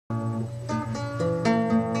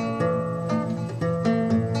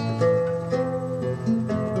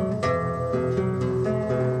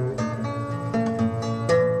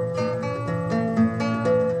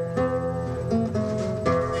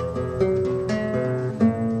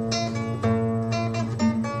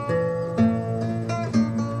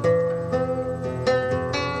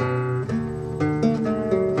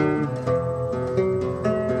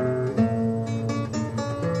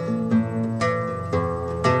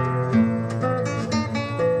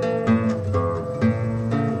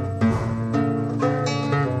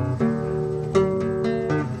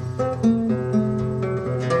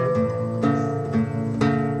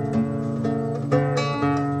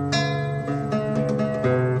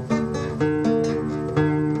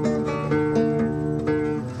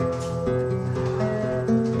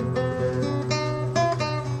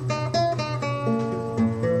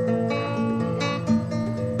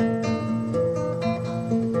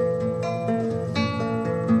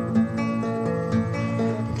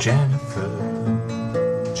Juniper,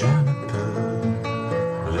 Juniper,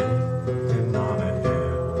 living on a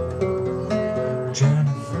hill.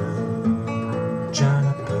 Juniper,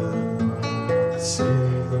 Juniper,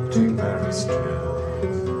 sitting very still.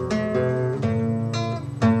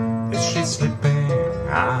 Is she sleeping?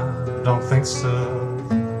 I don't think so.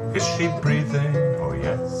 Is she breathing? Oh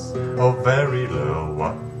yes, oh very low.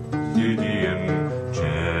 What you doing,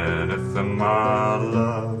 Jennifer, my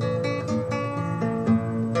love?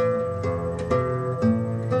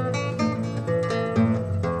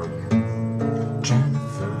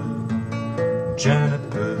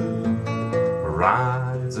 Juniper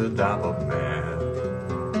rides a double mare.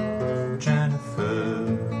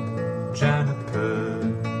 Juniper, Juniper,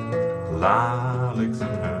 lilacs in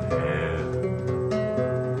her hair.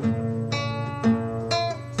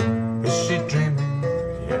 Is she dreaming?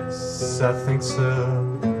 Yes, I think so.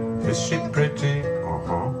 Is she pretty?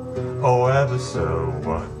 Oh, ever so.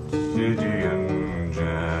 What you doing,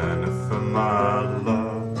 Jennifer, my love?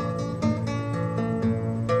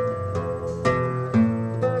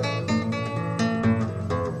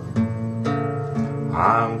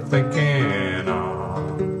 I'm thinking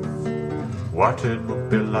of what it would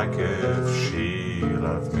be like if she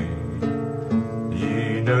loved me.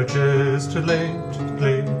 You know, just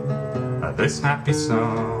lately, this happy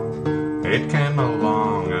song, it came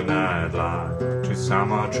along, and I'd like to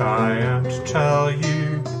somehow try and tell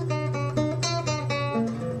you,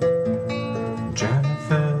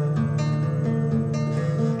 Jennifer,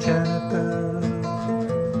 Juniper.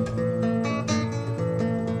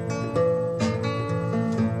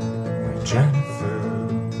 Juniper,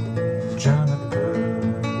 Juniper,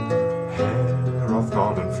 hair of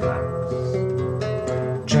golden flax.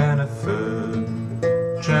 Juniper,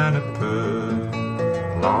 Juniper,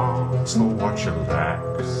 longs for what she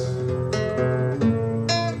lacks.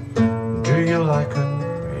 Do you like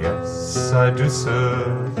her? Yes, I do, sir.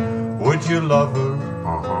 Would you love her?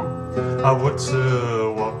 I would, sir.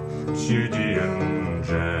 What you doing,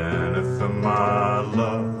 Jennifer, my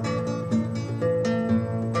love?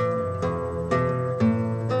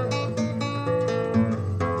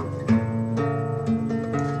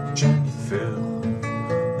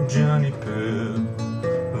 Juniper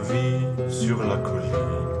vit sur la colline.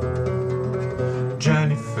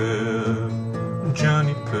 Juniper,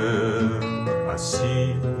 Juniper,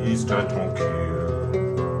 assise à ton cul.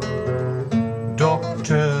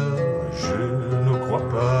 Docteur, je ne crois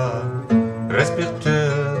pas.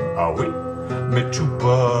 Respire-t-elle? Ah oui, mais tout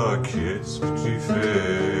bas, qu'est-ce que tu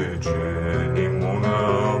fais, Jenny, mon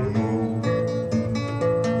amour?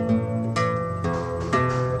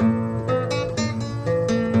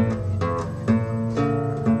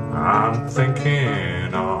 I'm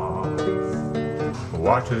thinking of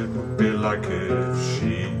what it would be like if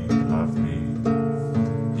she loved me.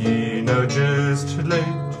 You know, just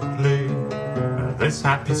lately, this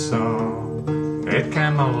happy song, it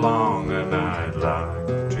came along, and I'd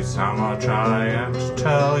like to somehow try and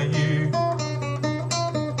tell you,